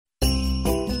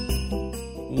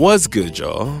What's good,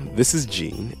 y'all? This is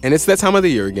Gene, and it's that time of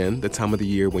the year again, the time of the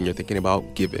year when you're thinking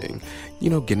about giving. You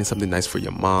know, getting something nice for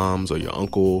your moms or your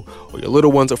uncle or your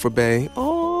little ones or for Bae.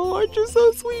 Oh, aren't you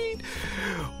so sweet?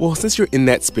 Well, since you're in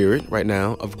that spirit right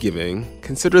now of giving,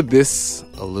 consider this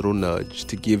a little nudge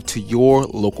to give to your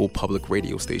local public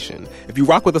radio station. If you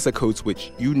rock with us at Code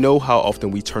Switch, you know how often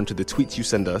we turn to the tweets you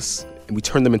send us and we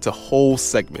turn them into whole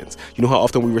segments. You know how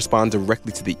often we respond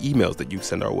directly to the emails that you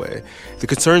send our way. The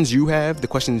concerns you have, the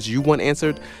questions you want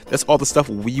answered, that's all the stuff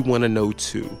we want to know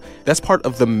too. That's part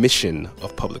of the mission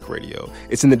of public radio.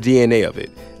 It's in the DNA of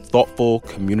it. Thoughtful,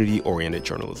 community-oriented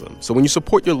journalism. So when you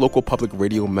support your local public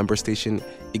radio member station,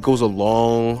 it goes a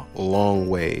long, long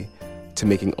way to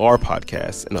making our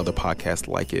podcast and other podcasts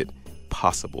like it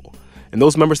possible. And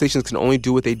those member stations can only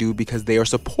do what they do because they are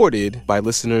supported by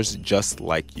listeners just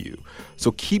like you.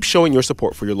 So keep showing your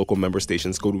support for your local member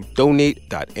stations. Go to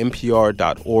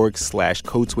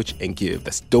donate.npr.org/codeswitch and give.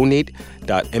 That's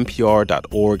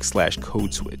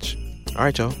donate.npr.org/codeswitch. All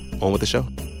right, y'all, on with the show.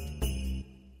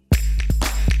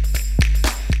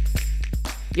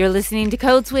 You're listening to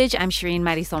Code Switch. I'm Shireen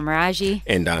Marisol Meraji.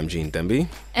 And I'm Gene Demby.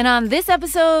 And on this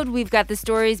episode, we've got the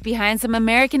stories behind some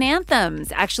American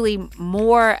anthems. Actually,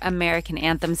 more American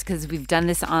anthems, because we've done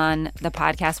this on the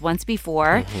podcast once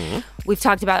before. Mm-hmm. We've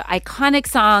talked about iconic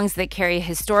songs that carry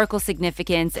historical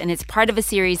significance, and it's part of a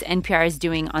series NPR is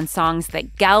doing on songs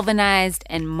that galvanized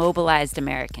and mobilized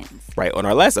Americans. Right. On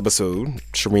our last episode,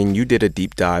 Shireen, you did a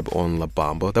deep dive on La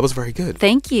Bamba. That was very good.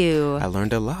 Thank you. I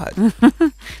learned a lot.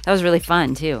 That was really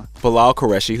fun, too. Bilal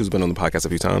Qureshi, who's been on the podcast a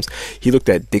few times, he looked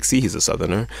at Dixie. He's a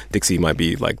Southerner. Dixie might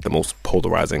be like the most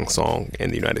polarizing song in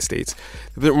the United States.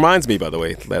 It reminds me, by the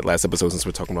way, that last episode, since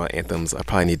we're talking about anthems, I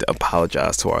probably need to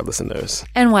apologize to our listeners.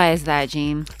 And why is that,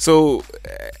 Gene? So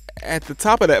at the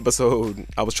top of the episode,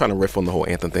 I was trying to riff on the whole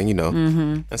anthem thing, you know.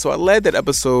 Mm-hmm. And so I led that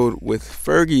episode with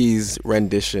Fergie's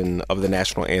rendition of the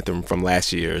national anthem from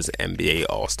last year's NBA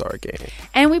All-Star game.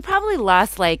 And we probably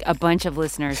lost like a bunch of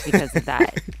listeners because of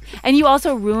that. And you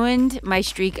also ruined my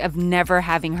streak of never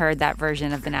having heard that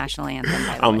version of the national anthem, by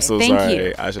the way. I'm so Thank sorry.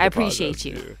 you. I appreciate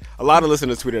you. A lot of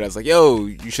listeners tweeted us like, yo,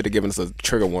 you should have given us a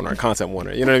trigger warning or a content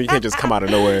warning. You know what I mean? You can't just come out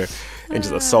of nowhere and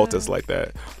just assault us like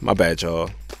that. My bad, y'all.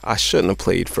 I shouldn't have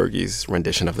played Fergie's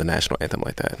rendition of the national anthem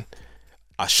like that.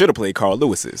 I should have played Carl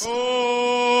Lewis's. I've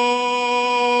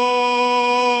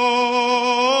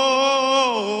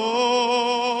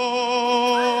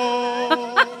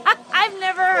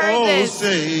never heard this.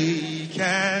 Say,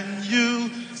 can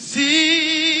you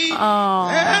see? Oh.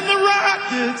 And the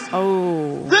rockets.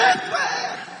 Oh. Red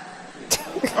flag.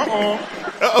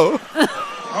 Uh-oh.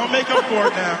 I'll make up for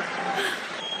it now.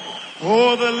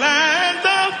 For the land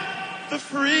of the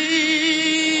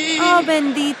free. Oh,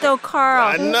 bendito Carl.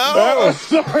 I know. That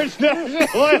was our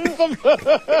national anthem.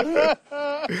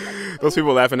 Those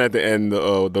people laughing at the end,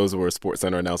 those were Sports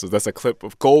Center announcers. That's a clip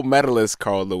of gold medalist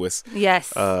Carl Lewis.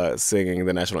 Yes. Singing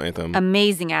the national anthem.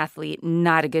 Amazing athlete,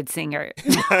 not a good singer.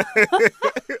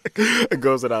 It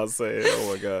goes without saying.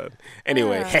 Oh, my God.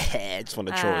 Anyway, I just want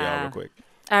to troll y'all real quick.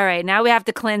 All right, now we have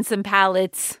to cleanse some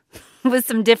palates with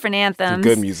some different anthems. Some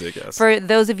good music, yes. For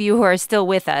those of you who are still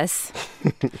with us,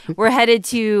 we're headed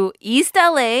to East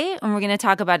LA, and we're going to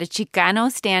talk about a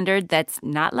Chicano standard that's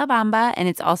not La Bamba, and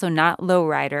it's also not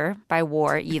Lowrider by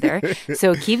War either.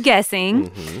 So keep guessing.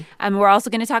 Mm-hmm. We're also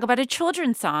going to talk about a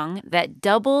children's song that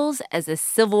doubles as a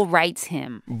civil rights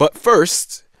hymn. But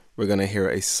first, we're going to hear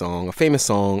a song, a famous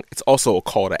song. It's also a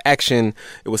call to action.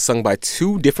 It was sung by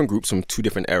two different groups from two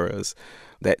different eras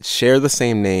that share the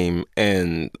same name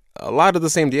and a lot of the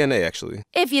same DNA, actually.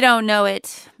 If you don't know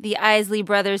it, the Isley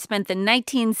Brothers spent the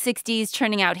 1960s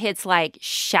churning out hits like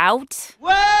Shout.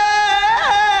 Well,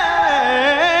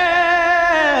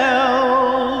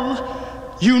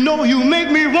 you know you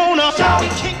make me wanna shout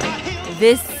and kick my heels.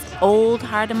 This Old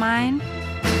Heart of Mine.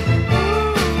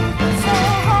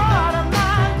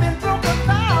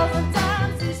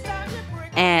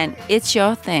 And It's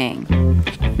Your Thing.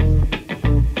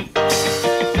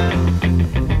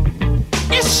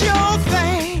 It's your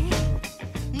thing.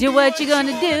 Do what you're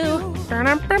gonna do.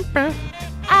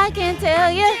 I can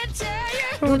tell you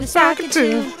who to sock it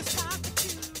to.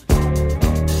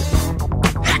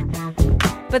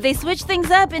 But they switched things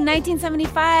up in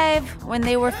 1975 when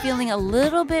they were feeling a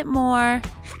little bit more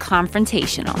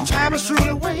confrontational. Time is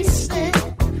truly wasted.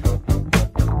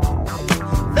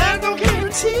 There's no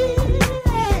guarantee.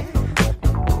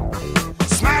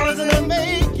 Smile is in the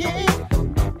making.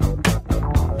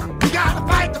 We gotta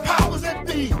fight the powers that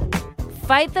be.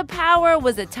 Fight the Power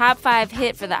was a top 5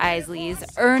 hit for the Isleys.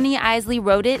 Ernie Isley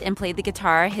wrote it and played the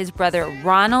guitar. His brother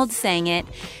Ronald sang it.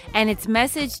 And its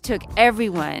message took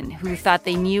everyone who thought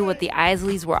they knew what the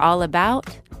Isleys were all about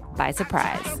by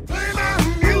surprise.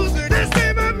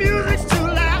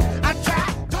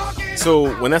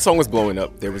 So when that song was blowing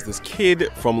up, there was this kid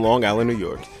from Long Island, New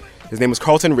York. His name was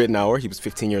Carlton Ritenour. He was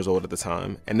 15 years old at the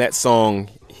time. And that song,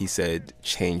 he said,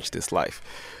 changed his life.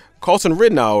 Carlton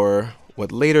Ritenour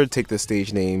would later take the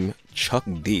stage name Chuck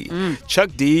D. Chuck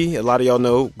D, a lot of y'all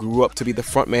know, grew up to be the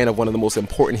frontman of one of the most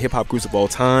important hip-hop groups of all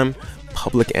time,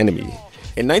 Public Enemy.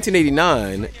 In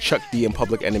 1989, Chuck D and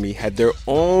Public Enemy had their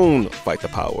own Fight the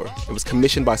Power. It was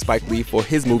commissioned by Spike Lee for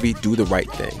his movie Do the Right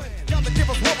Thing. Gotta give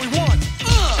us what we want.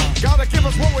 Gotta give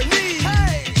us what we need.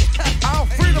 Hey. Our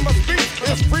freedom of speech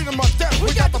is freedom of death.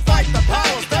 We got to fight the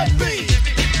powers that be.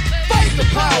 Fight the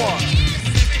power.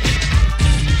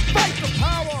 Fight the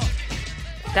power.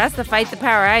 That's the Fight the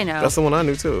Power I know. That's the one I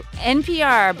knew, too.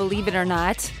 NPR, believe it or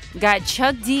not, got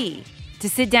Chuck D to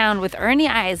sit down with Ernie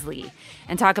Isley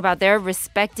and talk about their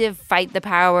respective Fight the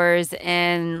Powers.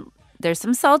 And there's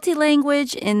some salty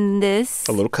language in this.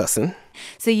 A little cussing.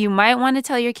 So you might want to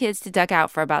tell your kids to duck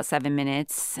out for about 7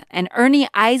 minutes. And Ernie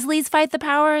Isley's Fight the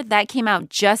Power, that came out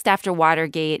just after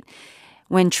Watergate,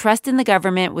 when trust in the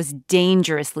government was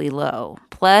dangerously low.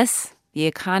 Plus, the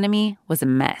economy was a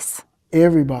mess.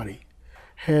 Everybody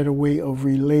had a way of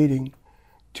relating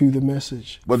to the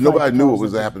message. But nobody knew what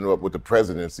was happening with the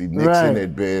presidency. Nixon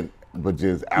had been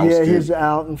just ousted. Yeah, he's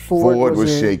out, and Ford was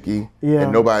shaky. Yeah.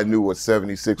 And nobody knew what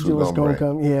 76 was going to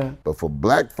come. Yeah. But for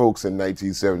black folks in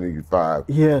 1975,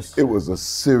 yes, it was a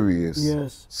serious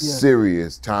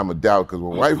time of doubt. Because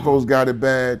when white folks got it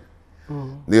bad,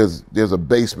 there's a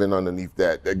basement underneath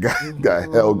that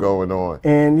got hell going on.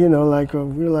 And,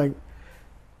 we're like,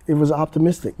 it was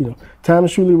optimistic. Time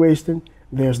is truly wasting.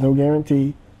 There's no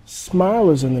guarantee. Smile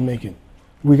is in the making.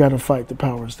 We got to fight the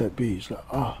powers that be. It's like,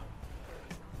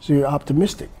 So you're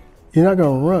optimistic. You're not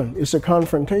going to run. It's a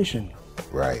confrontation.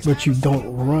 Right. But you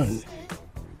don't run.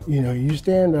 You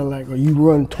stand there or you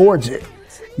run towards it.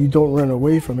 You don't run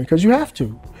away from it because you have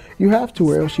to. You have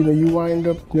to, or else, you wind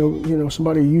up,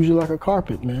 somebody use you like a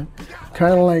carpet, man.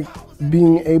 Kind of like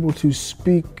being able to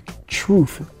speak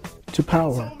truth to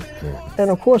power. Yeah. And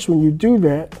of course, when you do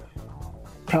that,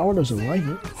 power doesn't like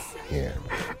it. Yeah.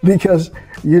 Because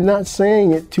you're not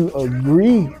saying it to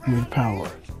agree with power.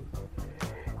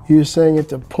 You're saying it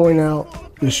to point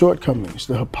out the shortcomings,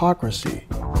 the hypocrisy.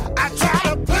 I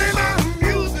try to play my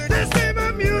music, they say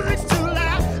my music's too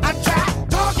loud. I try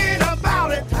talking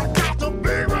about it, I got to be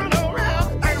run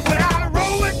around. And when I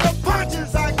roll with the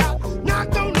punches, I got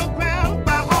knocked on the ground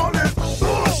by all this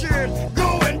bullshit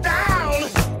going down.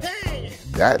 Hey.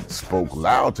 That spoke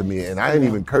loud to me, and I didn't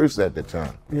even curse at the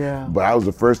time. Yeah. But that was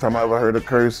the first time I ever heard a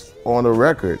curse on a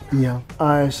record. Yeah.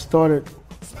 I started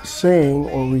saying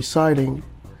or reciting,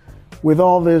 with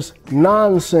all this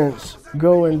nonsense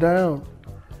going down.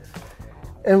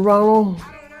 And Ronald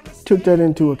took that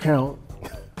into account.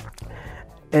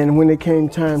 And when it came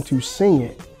time to sing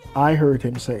it, I heard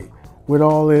him say, with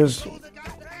all this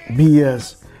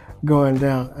BS going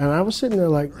down. And I was sitting there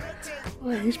like,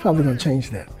 well, he's probably gonna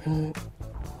change that.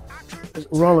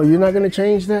 Ronald, you're not gonna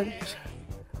change that?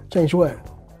 Change what?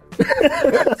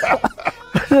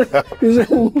 He said,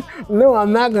 no,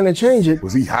 I'm not going to change it.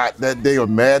 Was he hot that day or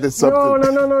mad at something?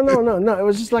 No. It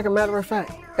was just like a matter of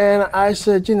fact. And I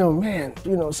said, man,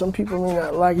 some people may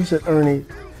not like. He said, Ernie,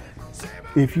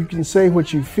 if you can say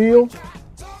what you feel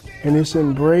and it's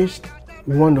embraced,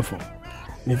 wonderful.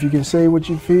 And if you can say what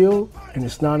you feel and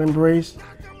it's not embraced,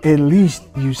 at least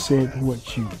you said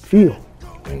what you feel.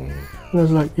 And I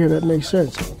was like, yeah, that makes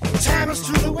sense. Time is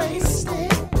truly wasted.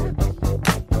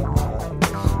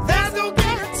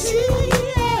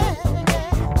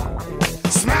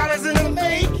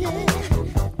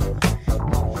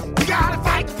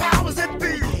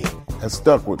 That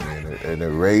stuck with me, and it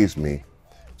raised me.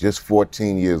 Just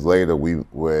 14 years later,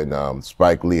 when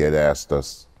Spike Lee had asked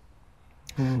us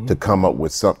to come up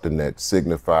with something that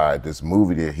signified this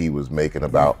movie that he was making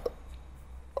about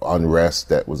unrest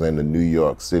that was in the New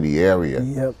York City area.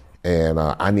 Yep. And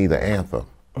I need an anthem.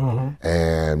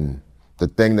 And the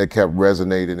thing that kept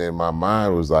resonating in my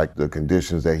mind was like the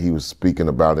conditions that he was speaking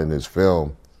about in his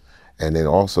film. And then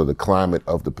also the climate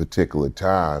of the particular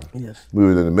time. Yes. We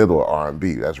were in the middle of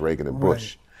R&B. That's Reagan and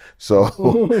Bush. So,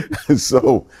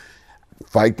 so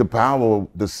Fight the Power,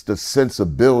 the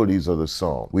sensibilities of the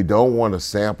song. We don't want to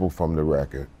sample from the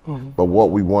record, but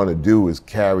what we want to do is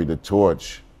carry the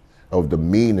torch of the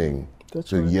meaning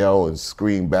to yell and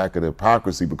scream back at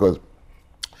hypocrisy, because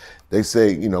They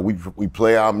say, you know, we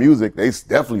play our music. They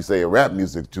definitely say rap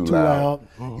music too loud.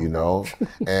 You know,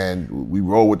 and we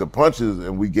roll with the punches,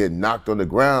 and we get knocked on the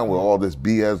ground with all this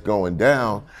BS going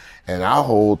down. And our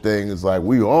whole thing is like,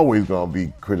 we always gonna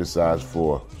be criticized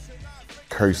for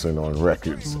cursing on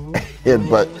records.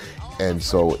 and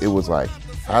so it was like,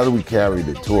 how do we carry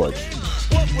the torch?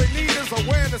 What we need is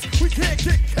awareness. We can't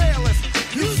get careless.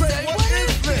 You say, what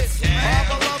is this? Our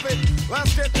beloved,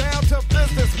 let's get down to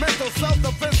business. Mental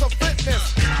self-defense of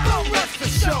fitness. Don't rush the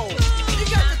show. You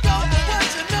got to go for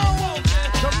what you know.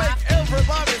 To make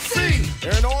everybody see.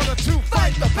 In order to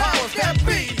fight the powers that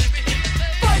be.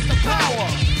 Fight the power.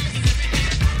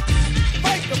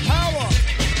 Fight the power.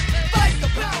 Fight the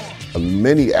power.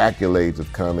 Many accolades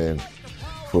have come in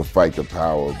for Fight the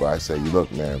Power, but I say, look,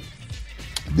 man,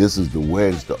 this is the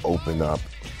wedge to open up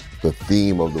the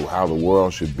theme of how the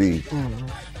world should be.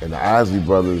 And the Isley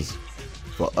Brothers,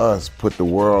 for us, put the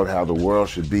world how the world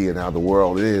should be and how the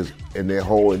world is in their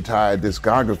whole entire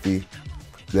discography,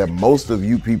 that most of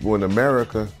you people in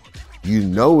America, you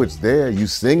know it's there, you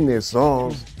sing their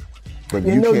songs, but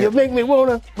You know, can't. you make me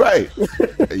wanna. Right.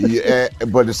 Yeah,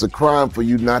 but it's a crime for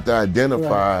you not to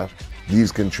identify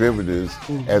these contributors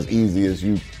as easy as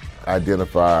you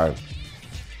identify,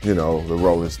 you know, the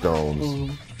Rolling Stones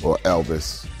or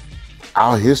Elvis.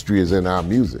 Our history is in our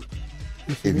music.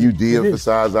 If you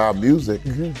de-emphasize our music,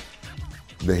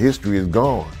 the history is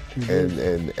gone.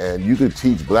 And you could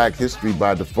teach black history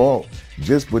by default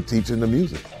just with teaching the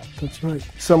music. That's right.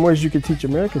 Some ways you could teach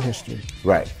American history.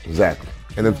 Right, exactly.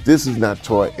 And if this is not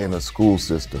taught in a school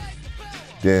system,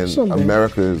 then Someday.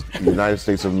 the United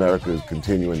States of America is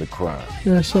continuing the crime.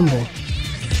 Yeah, someday.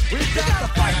 We got to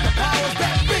fight the powers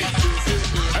that be.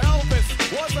 Elvis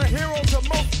was a hero to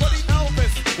most, but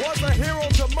Elvis was a hero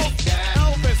to most.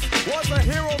 Elvis was a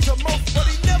hero to most, but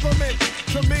he never meant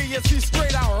to me. Is he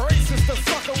straight out racist? The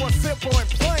sucker was simple and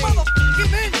plain.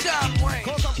 Motherfucking in John Wayne.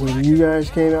 When you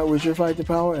guys came out with your Fight the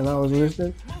Power and I was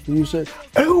listening, and you said,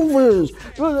 Elvis!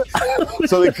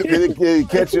 So they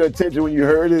catch your attention when you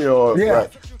heard it, or Yeah. right.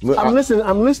 Look, I'm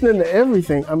listening to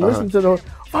everything. I'm listening to the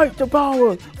Fight the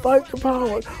Power, Fight the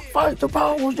Power, Fight the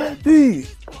Power that be.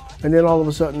 And then all of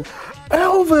a sudden,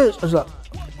 Elvis! I was like,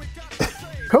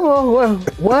 come on,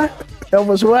 what?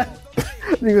 Elvis what?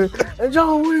 He goes, and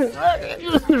John Wayne.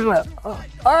 All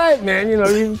right, man, you know,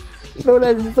 you throw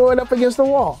it up against the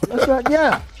wall. That's right,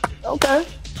 yeah, okay.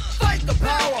 Fight the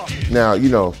power. Now, you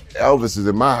know, Elvis is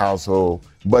in my household,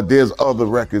 but there's other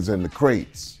records in the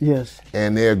crates. Yes.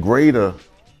 And there are greater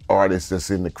artists that's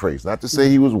in the crates. Not to say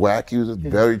he was whack, he was a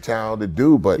very talented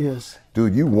dude, but Yes.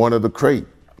 dude, you one of the crate.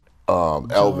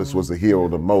 Elvis was a hero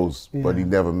the most, but he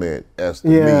never meant as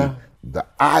to Yeah. me. The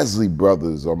Isley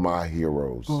Brothers are my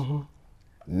heroes,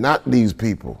 not these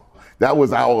people. That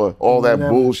was all that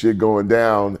bullshit going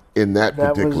down in that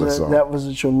particular song. That was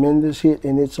a tremendous hit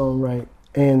in its own right.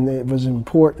 And it was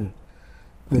important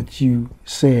that you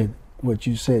said what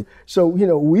you said. So, you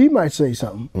know, we might say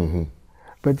something,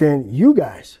 but then you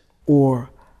guys or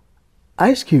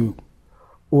Ice Cube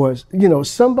or, you know,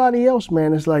 somebody else,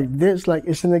 man, it's like this, like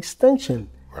it's an extension.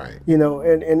 Right. You know,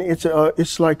 and it's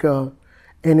like an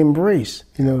embrace,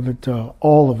 you know, that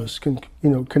all of us can, you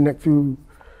know, connect through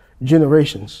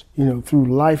generations, you know, through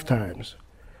lifetimes.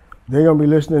 They're gonna be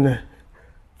listening to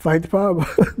Fight the Power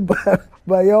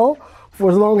by y'all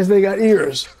for as long as they got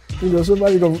ears. You know,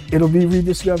 it'll be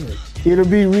rediscovered. It'll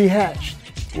be rehatched.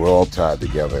 We're all tied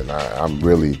together, and I'm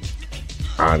really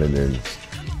honored and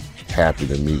happy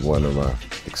to meet one of my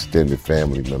extended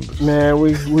family members. Man,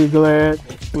 we're glad.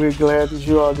 We're glad that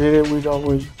you all did it. We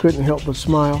couldn't help but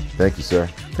smile. Thank you, sir.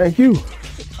 Thank you.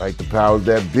 Fight the powers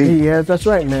that be. Yeah, that's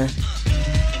right, man.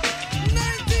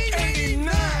 1989,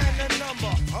 the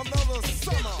number, another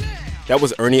summer. That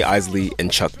was Ernie Isley and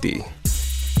Chuck D.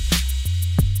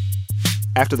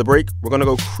 After the break, we're going to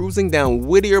go cruising down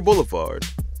Whittier Boulevard.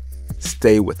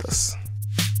 Stay with us.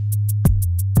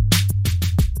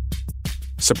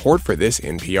 Support for this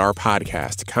NPR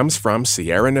podcast comes from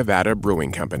Sierra Nevada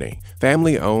Brewing Company,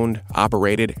 family-owned,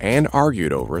 operated, and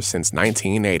argued over since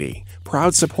 1980.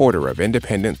 Proud supporter of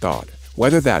independent thought,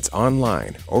 whether that's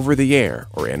online, over the air,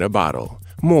 or in a bottle.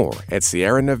 More at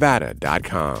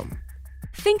sierranevada.com.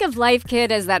 Think of Life Kit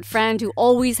as that friend who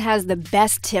always has the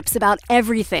best tips about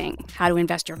everything. How to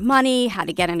invest your money, how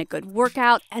to get in a good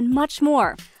workout, and much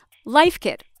more. Life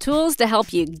Kit, tools to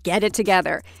help you get it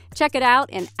together. Check it out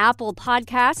in Apple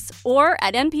Podcasts or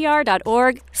at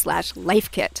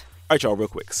npr.org/lifekit. All right, y'all, real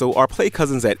quick. So our Play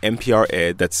Cousins at NPR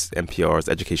Ed, that's NPR's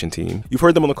education team. You've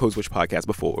heard them on the Code Switch podcast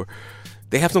before.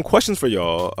 They have some questions for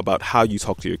y'all about how you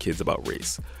talk to your kids about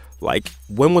race. Like,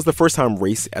 when was the first time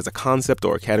race as a concept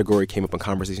or a category came up in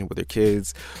conversation with your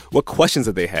kids? What questions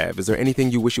did they have? Is there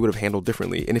anything you wish you would have handled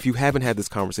differently? And if you haven't had this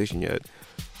conversation yet,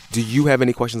 do you have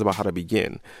any questions about how to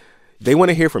begin? They want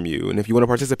to hear from you, and if you want to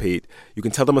participate, you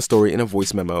can tell them a story in a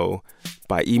voice memo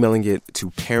by emailing it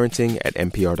to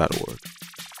parenting@npr.org.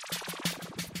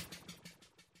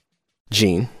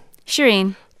 Gene.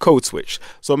 Shireen. Code switch.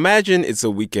 So imagine it's a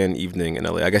weekend evening in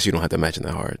LA. I guess you don't have to imagine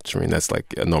that hard, Shireen. That's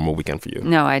like a normal weekend for you.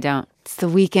 No, I don't. It's the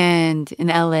weekend in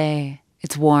LA.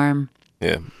 It's warm.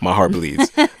 Yeah, my heart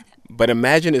bleeds. But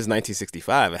imagine it's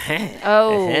 1965.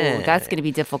 Oh, that's going to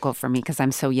be difficult for me because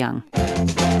I'm so young.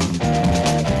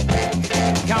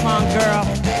 Come on, girl.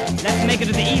 Let's make it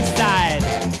to the east side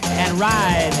and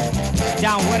ride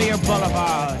down Whittier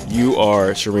Boulevard. You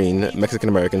are Shireen,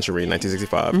 Mexican-American Shireen,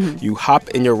 1965. Mm-hmm. You hop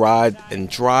in your ride and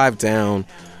drive down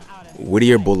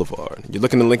Whittier Boulevard. You're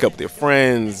looking to link up with your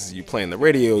friends. You're playing the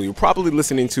radio. You're probably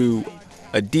listening to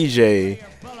a DJ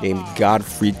named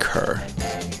Godfrey Kerr.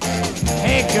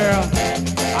 Hey, girl,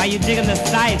 are you digging the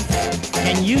sights?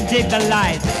 Can you dig the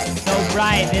lights so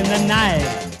bright in the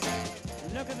night?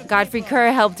 Godfrey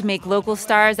Kerr helped make local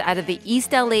stars out of the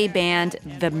East LA band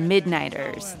The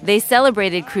Midnighters. They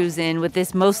celebrated Cruisin' with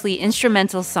this mostly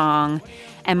instrumental song,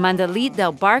 and Mandalit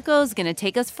Del Barco's gonna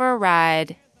take us for a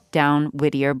ride down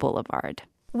Whittier Boulevard.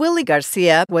 Willie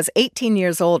Garcia was 18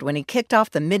 years old when he kicked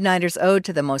off the Midnighters' ode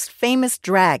to the most famous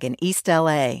drag in East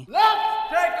LA. Let's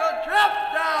take a trip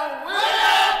down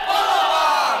Whittier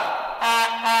Boulevard!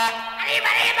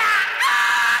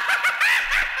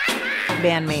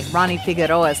 Bandmate Ronnie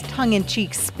Figueroa's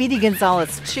tongue-in-cheek Speedy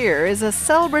Gonzales cheer is a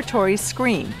celebratory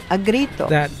scream, a grito.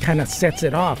 That kind of sets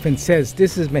it off and says,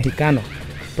 this is Mexicano.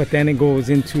 But then it goes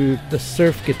into the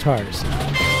surf guitars.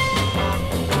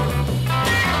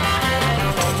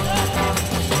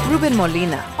 Ruben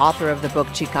Molina, author of the book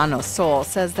Chicano Soul,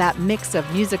 says that mix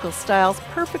of musical styles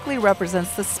perfectly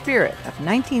represents the spirit of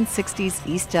 1960s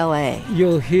East LA.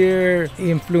 You'll hear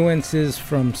influences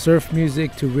from surf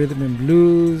music to rhythm and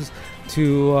blues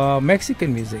to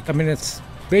Mexican music. I mean, it's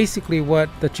basically what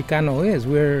the Chicano is.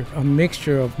 We're a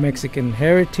mixture of Mexican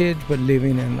heritage, but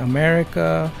living in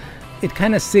America. It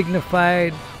kind of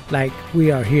signified, like,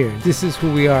 we are here. This is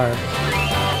who we are.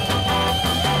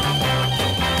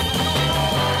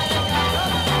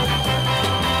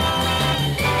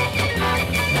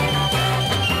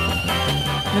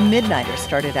 The Midnighters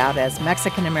started out as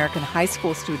Mexican-American high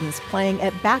school students playing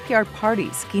at backyard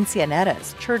parties,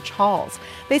 quinceañeras, church halls.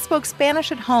 They spoke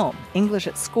Spanish at home, English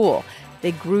at school.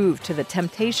 They grooved to the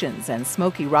Temptations and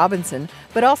Smokey Robinson,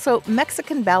 but also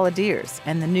Mexican balladeers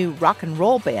and the new rock and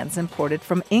roll bands imported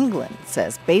from England,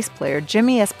 says bass player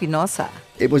Jimmy Espinosa.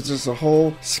 It was just a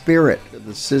whole spirit of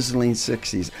the sizzling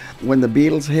 60s. When the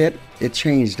Beatles hit, it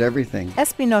changed everything.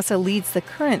 Espinosa leads the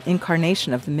current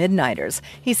incarnation of the Midnighters.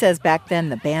 He says back then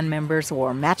the band members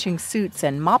wore matching suits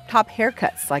and mop-top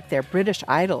haircuts like their British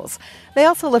idols. They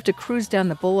also loved to cruise down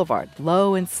the boulevard,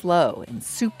 low and slow, in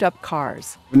souped-up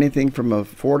cars. Anything from a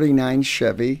 49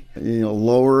 Chevy,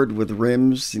 lowered with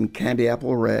rims in candy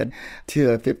apple red, to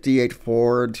a 58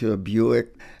 Ford, to a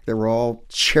Buick. They were all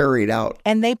cherried out.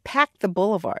 And they packed the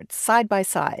boulevard side by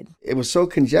side. It was so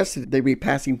congested, they'd be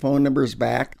passing phone numbers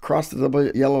back across the double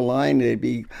yellow line. They'd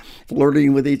be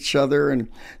flirting with each other. And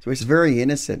so it's very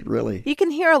innocent, really. You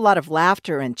can hear a lot of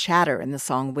laughter and chatter in the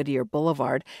song Whittier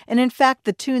Boulevard. And in fact,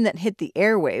 the tune that hit the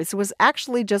airwaves was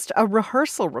actually just a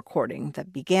rehearsal recording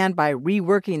that began by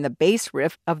reworking the bass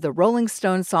riff of the Rolling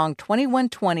Stones song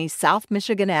 2120 South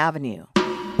Michigan Avenue.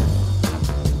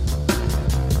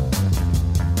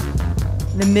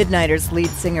 The Midnighters' lead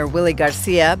singer Willie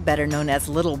Garcia, better known as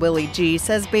Little Willie G,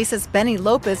 says bassist Benny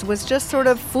Lopez was just sort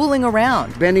of fooling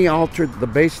around. Benny altered the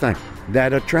bass line.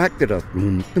 That attracted us.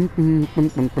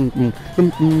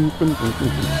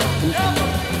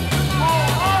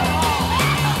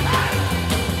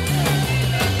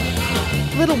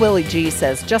 Little Willie G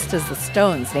says just as the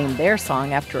Stones named their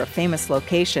song after a famous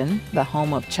location, the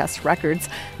home of Chess Records,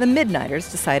 the Midnighters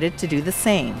decided to do the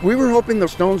same. We were hoping the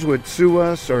Stones would sue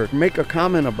us or make a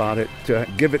comment about it to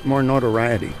give it more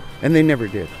notoriety, and they never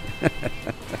did.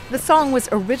 The song was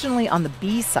originally on the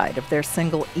B-side of their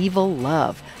single Evil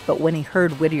Love, but when he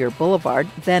heard Whittier Boulevard,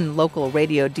 then local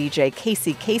radio DJ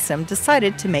Casey Kasem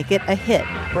decided to make it a hit.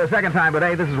 For the second time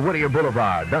today, this is Whittier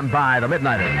Boulevard, done by the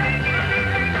Midnighters.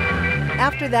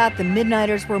 After that, the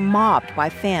Midnighters were mobbed by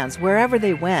fans wherever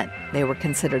they went. They were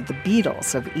considered the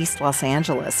Beatles of East Los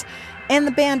Angeles. And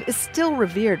the band is still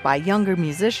revered by younger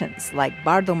musicians like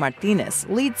Bardo Martinez,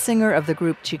 lead singer of the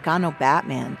group Chicano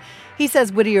Batman. He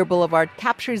says Whittier Boulevard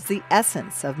captures the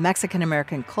essence of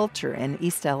Mexican-American culture in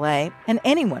East L.A. and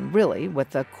anyone, really,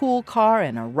 with a cool car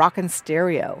and a rockin'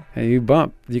 stereo. And you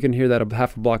bump, you can hear that a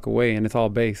half a block away, and it's all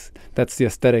bass. That's the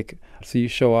aesthetic. So you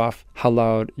show off how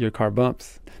loud your car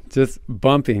bumps. Just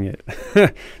bumping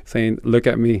it, saying, look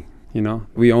at me, you know.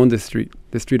 We own this street.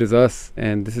 This street is us,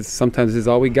 and sometimes this is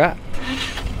all we got.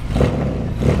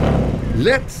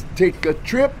 Let's take a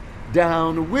trip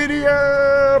down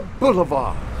Whittier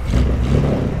Boulevard.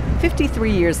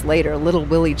 53 years later, Little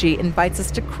Willie G invites us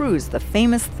to cruise the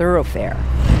famous thoroughfare.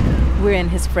 We're in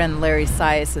his friend Larry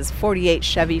Sias's 48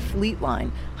 Chevy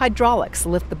Fleetline. Hydraulics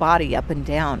lift the body up and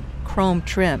down. Chrome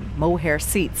trim, mohair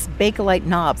seats, Bakelite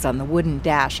knobs on the wooden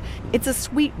dash. It's a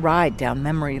sweet ride down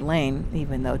memory lane,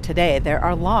 even though today there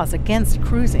are laws against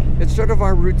cruising. It's sort of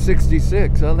our Route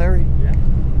 66, huh, Larry? Yeah.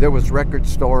 There was record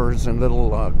stores and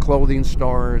little clothing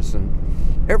stores and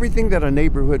everything that a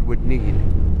neighborhood would need.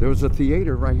 There was a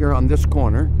theater right here on this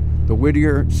corner, the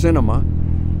Whittier Cinema.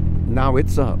 Now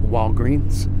it's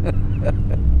Walgreens.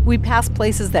 We pass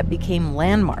places that became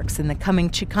landmarks in the coming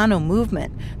Chicano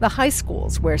movement, the high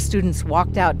schools where students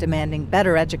walked out demanding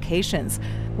better educations,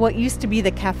 what used to be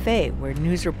the cafe where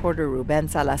news reporter Ruben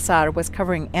Salazar was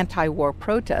covering anti-war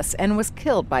protests and was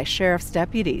killed by sheriff's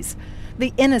deputies.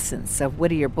 The innocence of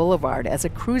Whittier Boulevard as a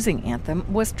cruising anthem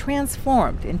was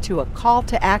transformed into a call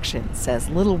to action, says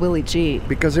Little Willie G.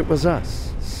 Because it was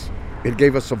us. It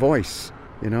gave us a voice,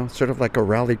 you know, sort of like a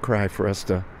rally cry for us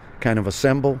to kind of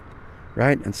assemble,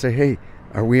 right, and say, hey,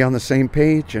 are we on the same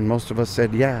page? And most of us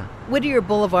said, yeah. Whittier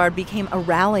Boulevard became a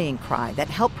rallying cry that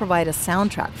helped provide a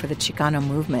soundtrack for the Chicano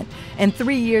movement. And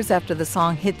 3 years after the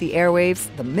song hit the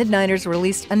airwaves, the Midnighters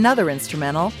released another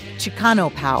instrumental,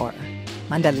 Chicano Power.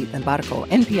 Mandalit Embarco,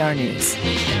 NPR News.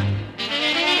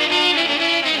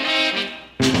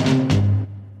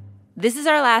 This is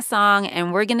our last song,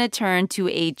 and we're going to turn to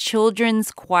a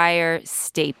children's choir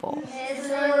staple. This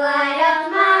little light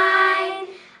of mine,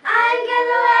 I'm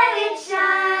gonna let it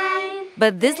shine.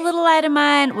 But this little light of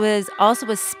mine was also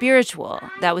a spiritual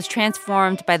that was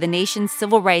transformed by the nation's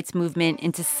civil rights movement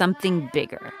into something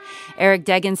bigger. Eric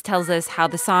Deggans tells us how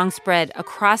the song spread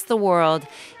across the world,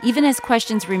 even as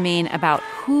questions remain about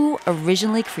who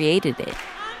originally created it.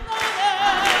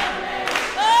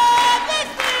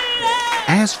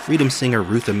 Ask freedom singer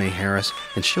Rutha Mae Harris,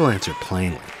 and she'll answer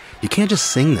plainly. You can't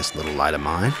just sing this little light of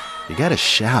mine. You gotta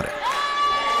shout it.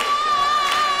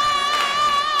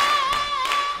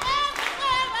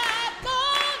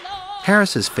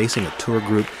 Harris is facing a tour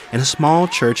group in a small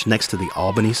church next to the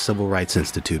Albany Civil Rights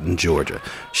Institute in Georgia,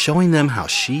 showing them how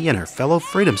she and her fellow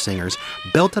freedom singers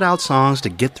belted out songs to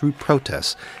get through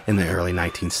protests in the early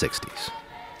 1960s.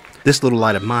 This little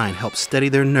light of mine helped steady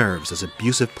their nerves as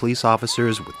abusive police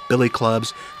officers with billy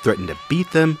clubs threatened to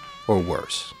beat them or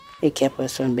worse. It kept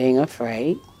us from being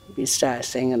afraid. We started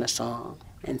singing a song,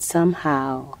 and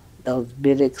somehow those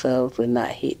billy clubs would not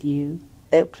hit you.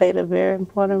 They played a very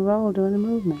important role during the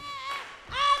movement.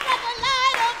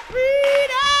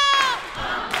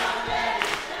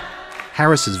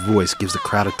 Harris's voice gives the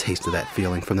crowd a taste of that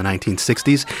feeling from the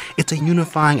 1960s. It's a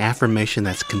unifying affirmation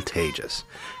that's contagious.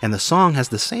 And the song has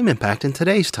the same impact in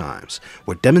today's times,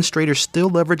 where demonstrators still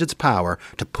leverage its power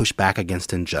to push back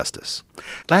against injustice.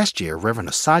 Last year, Reverend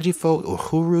Osajifo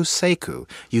Uhuru Seku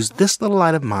used This Little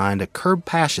Light of Mine to curb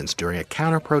passions during a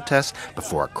counter-protest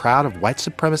before a crowd of white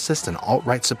supremacists and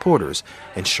alt-right supporters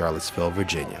in Charlottesville,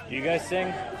 Virginia. You guys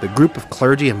sing? The group of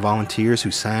clergy and volunteers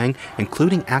who sang,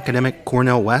 including academic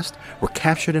Cornel West, were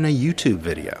captured in a YouTube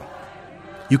video.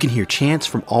 You can hear chants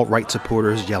from alt-right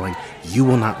supporters yelling, "You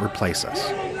will not replace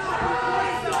us."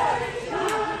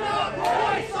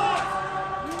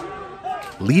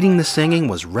 Leading the singing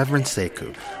was Reverend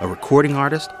Seku, a recording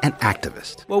artist and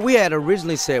activist. Well, we had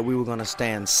originally said we were going to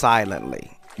stand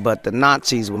silently, but the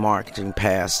Nazis were marching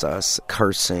past us,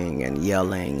 cursing and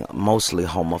yelling mostly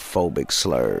homophobic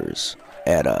slurs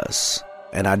at us.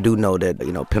 And I do know that,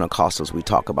 Pentecostals, we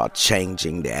talk about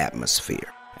changing the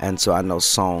atmosphere. And so I know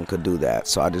song could do that.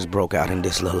 So I just broke out in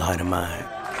This Little Light of Mine.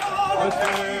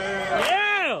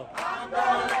 Yeah!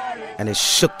 And it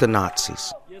shook the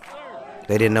Nazis.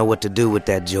 They didn't know what to do with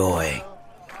that joy.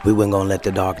 We weren't going to let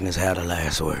the darkness have the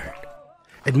last word.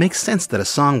 It makes sense that a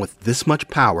song with this much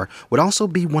power would also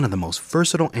be one of the most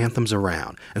versatile anthems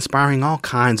around, inspiring all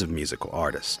kinds of musical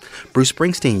artists. Bruce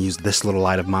Springsteen used This Little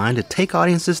Light of Mine to take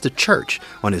audiences to church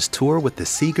on his tour with the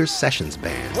Seeger Sessions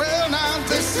Band. Well, now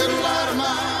this little light of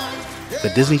mine, The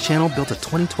Disney Channel built a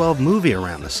 2012 movie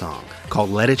around the song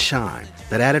called Let It Shine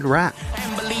that added rap.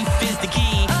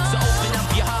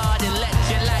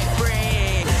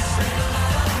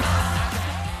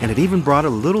 And it even brought a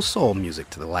little soul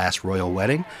music to the last royal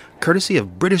wedding, courtesy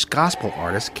of British gospel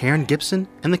artist Karen Gibson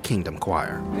and the Kingdom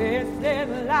Choir. This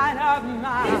little light of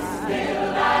mine, I'm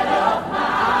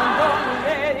gonna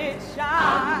let it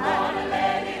shine.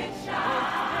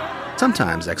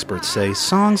 Sometimes, experts say,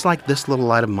 songs like This Little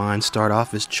Light of Mine start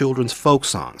off as children's folk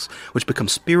songs, which become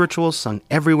spirituals sung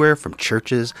everywhere from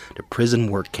churches to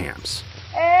prison work camps.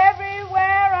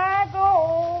 Everywhere I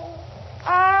go,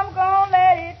 I'm gonna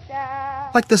let it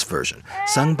shine. Like this version,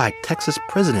 sung by Texas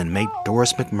prison inmate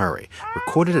Doris McMurray,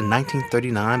 recorded in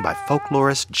 1939 by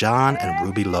folklorist John and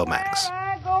Ruby Lomax.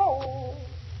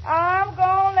 I'm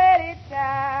gonna let it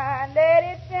shine, let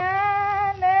it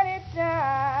shine, let it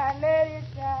shine, let it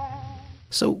shine.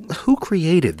 So, who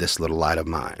created This Little Light of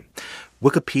Mine?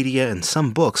 Wikipedia and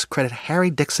some books credit Harry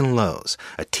Dixon Lowes,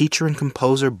 a teacher and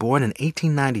composer born in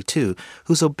 1892,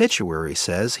 whose obituary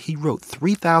says he wrote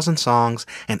 3,000 songs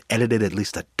and edited at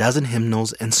least a dozen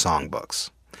hymnals and songbooks.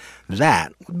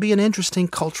 That would be an interesting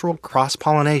cultural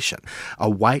cross-pollination, a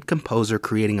white composer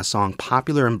creating a song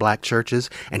popular in black churches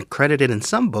and credited in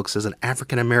some books as an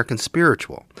African-American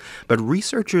spiritual. But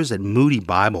researchers at Moody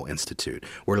Bible Institute,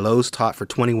 where Lowes taught for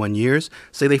 21 years,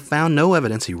 say they found no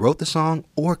evidence he wrote the song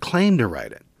or claimed to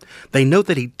write it. They note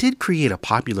that he did create a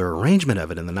popular arrangement of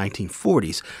it in the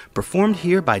 1940s, performed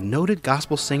here by noted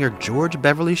gospel singer George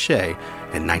Beverly Shea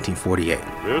in 1948.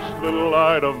 This little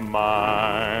light of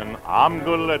mine, I'm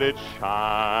gonna let it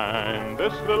shine.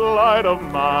 This little light of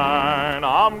mine,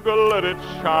 I'm gonna let it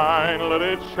shine, let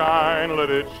it shine, let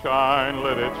it shine,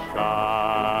 let it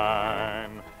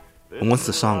shine. And once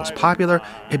the song was popular,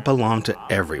 it belonged to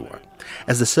everyone.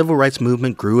 As the civil rights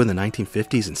movement grew in the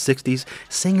 1950s and 60s,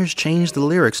 singers changed the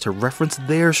lyrics to reference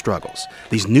their struggles.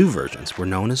 These new versions were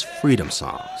known as freedom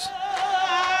songs.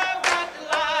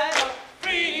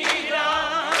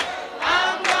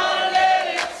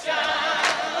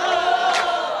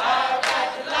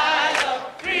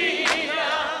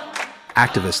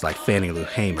 Activists like Fannie Lou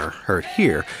Hamer, heard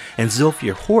here, and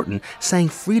Zilphia Horton sang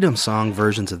freedom song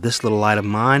versions of This Little Light of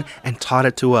Mine and taught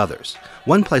it to others.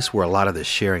 One place where a lot of this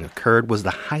sharing occurred was the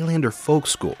Highlander Folk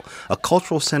School, a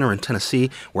cultural center in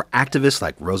Tennessee where activists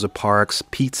like Rosa Parks,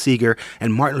 Pete Seeger,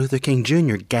 and Martin Luther King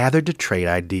Jr. gathered to trade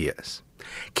ideas.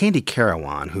 Candy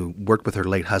Carawan, who worked with her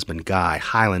late husband Guy,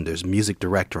 Highlander's music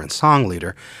director and song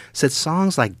leader, said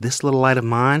songs like This Little Light of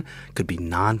Mine could be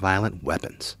nonviolent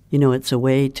weapons. You know, it's a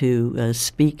way to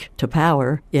speak to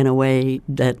power in a way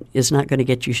that is not going to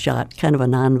get you shot, kind of a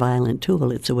nonviolent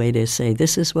tool. It's a way to say,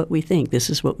 this is what we think, this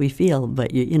is what we feel,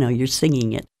 but you're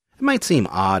singing it. It might seem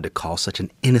odd to call such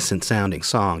an innocent-sounding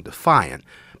song defiant,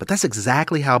 but that's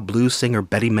exactly how blues singer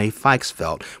Betty Mae Fikes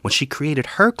felt when she created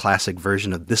her classic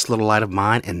version of This Little Light of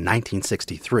Mine in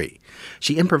 1963.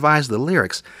 She improvised the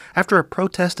lyrics after a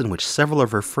protest in which several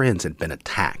of her friends had been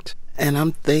attacked. And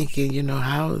I'm thinking,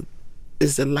 how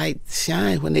is the light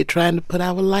shine when they're trying to put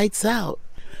our lights out?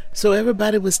 So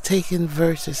everybody was taking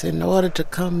verses. In order to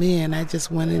come in, I just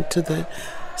went into the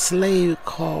slave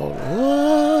call.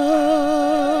 Whoa.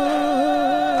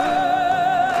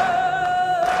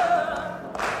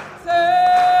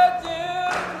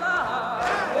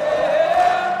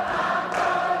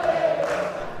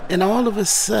 And all of a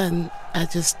sudden, I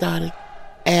just started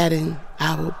adding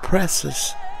our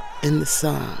oppressors in the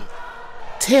song.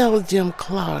 Tell Jim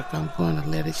Clark I'm going to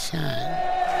let it shine.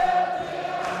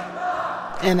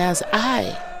 And as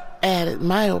I added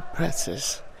my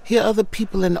oppressors, here other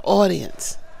people in the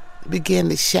audience began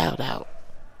to shout out,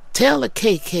 tell the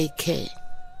KKK,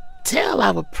 tell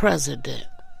our president.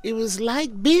 It was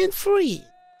like being free.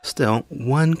 Still,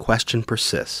 one question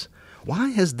persists. Why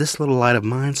has This Little Light of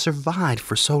Mine survived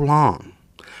for so long?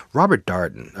 Robert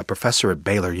Darden, a professor at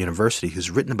Baylor University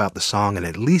who's written about the song in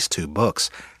at least 2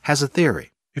 books, has a theory.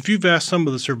 If you've asked some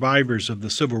of the survivors of the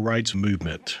civil rights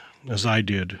movement, as I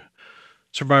did,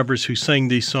 survivors who sang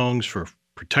these songs for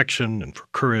protection and for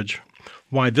courage,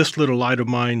 why This Little Light of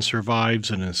Mine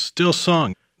survives and is still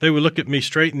sung, they would look at me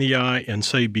straight in the eye and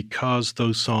say, because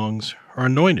those songs are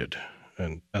anointed.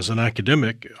 And as an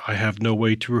academic, I have no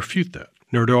way to refute that.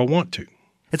 Nor do I want to.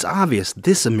 It's obvious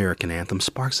this American anthem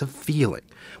sparks a feeling,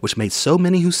 which made so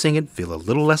many who sing it feel a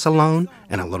little less alone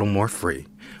and a little more free,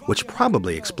 which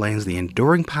probably explains the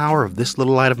enduring power of This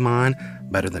Little Light of Mine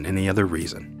better than any other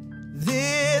reason.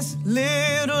 This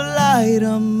little light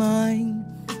of mine.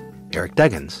 Eric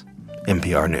Deggans,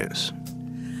 NPR News.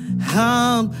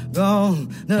 I'm gonna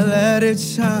let it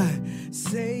shine.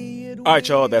 Say it All right,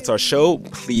 y'all, that's our show.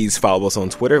 Please follow us on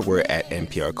Twitter. We're at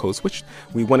NPR Code Switch.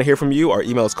 We want to hear from you. Our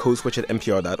email is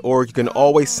codeswitch@npr.org. You can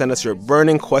always send us your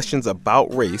burning questions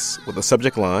about race with the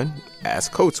subject line,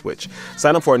 Ask Code Switch.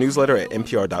 Sign up for our newsletter at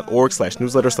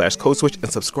npr.org/newsletter/Code Switch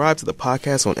and subscribe to the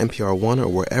podcast on NPR One or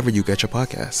wherever you get your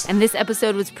podcasts. And this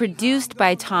episode was produced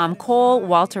by Tom Cole,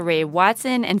 Walter Ray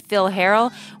Watson, and Phil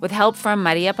Harrell with help from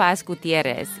Maria Paz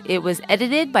Gutierrez. It was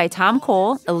edited by Tom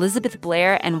Cole, Elizabeth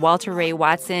Blair, and Walter Ray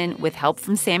Watson with help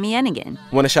from Sammy Ennigan.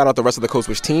 Want to shout out the rest of the Code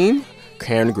Switch team?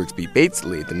 Karen Grigsby Bates,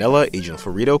 Leah Danella, Adrian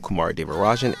Florido, Kumari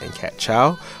Devarajan, and Kat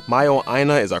Chow. Mayo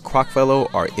Aina is our Kroc Fellow.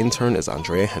 Our intern is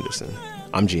Andrea Henderson.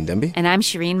 I'm Gene Demby. And I'm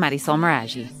Shireen Marisol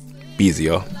Meraji. Be easy,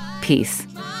 y'all. Peace.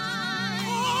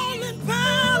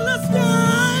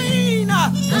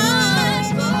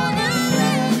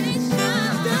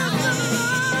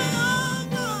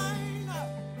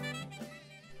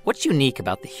 What's unique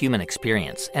about the human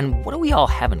experience, and what do we all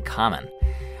have in common?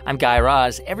 I'm Guy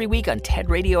Raz. Every week on TED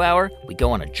Radio Hour, we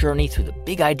go on a journey through the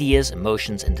big ideas,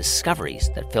 emotions, and discoveries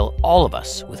that fill all of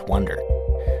us with wonder.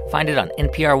 Find it on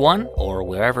NPR One or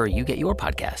wherever you get your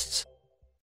podcasts.